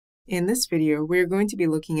In this video, we're going to be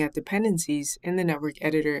looking at dependencies in the network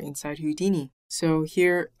editor inside Houdini. So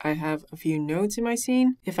here I have a few nodes in my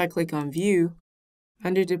scene. If I click on View,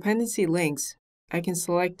 under Dependency Links, I can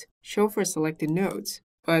select Show for Selected Nodes,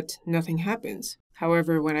 but nothing happens.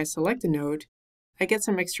 However, when I select a node, I get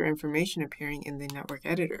some extra information appearing in the network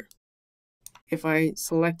editor. If I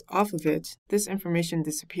select off of it, this information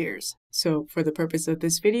disappears. So for the purpose of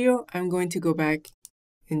this video, I'm going to go back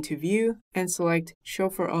into View and select Show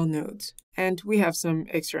for All Nodes. And we have some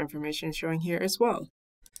extra information showing here as well.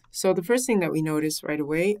 So the first thing that we notice right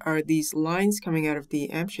away are these lines coming out of the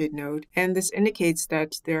lampshade node, and this indicates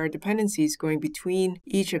that there are dependencies going between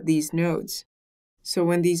each of these nodes. So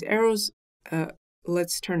when these arrows,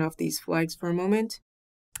 let's turn off these flags for a moment.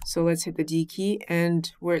 So let's hit the D key, and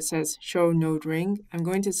where it says Show Node Ring, I'm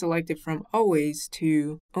going to select it from Always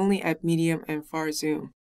to Only at Medium and Far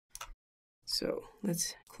Zoom. So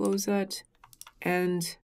let's close that,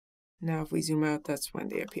 and now if we zoom out, that's when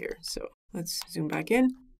they appear. So let's zoom back in.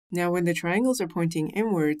 Now when the triangles are pointing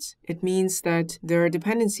inwards, it means that there are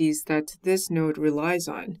dependencies that this node relies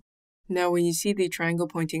on. Now when you see the triangle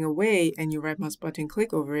pointing away and you right mouse button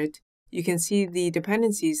click over it, you can see the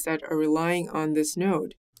dependencies that are relying on this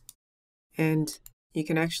node. And you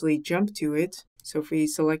can actually jump to it. So if we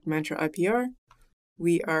select Mantra IPR,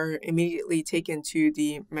 we are immediately taken to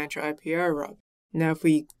the Mantra IPR route. Now if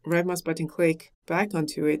we right mouse button click back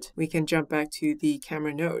onto it, we can jump back to the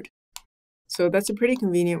camera node. So that's a pretty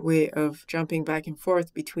convenient way of jumping back and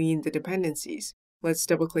forth between the dependencies. Let's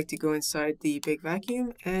double click to go inside the big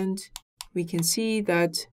vacuum, and we can see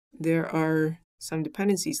that there are some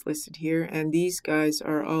dependencies listed here, and these guys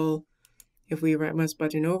are all, if we right mouse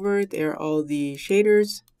button over, they are all the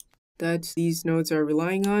shaders that these nodes are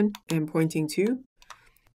relying on and pointing to.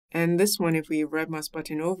 And this one, if we right mouse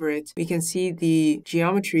button over it, we can see the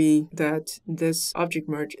geometry that this object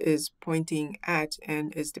merge is pointing at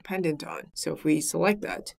and is dependent on. So if we select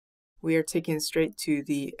that, we are taken straight to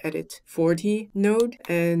the Edit 40 node,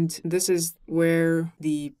 and this is where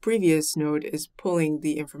the previous node is pulling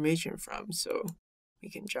the information from. So we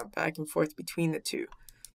can jump back and forth between the two.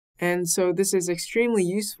 And so this is extremely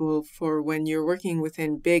useful for when you're working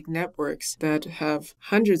within big networks that have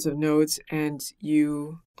hundreds of nodes and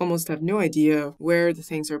you almost have no idea where the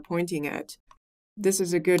things are pointing at. This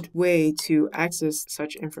is a good way to access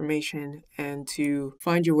such information and to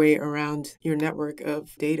find your way around your network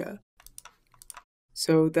of data.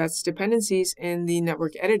 So that's dependencies in the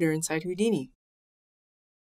network editor inside Houdini.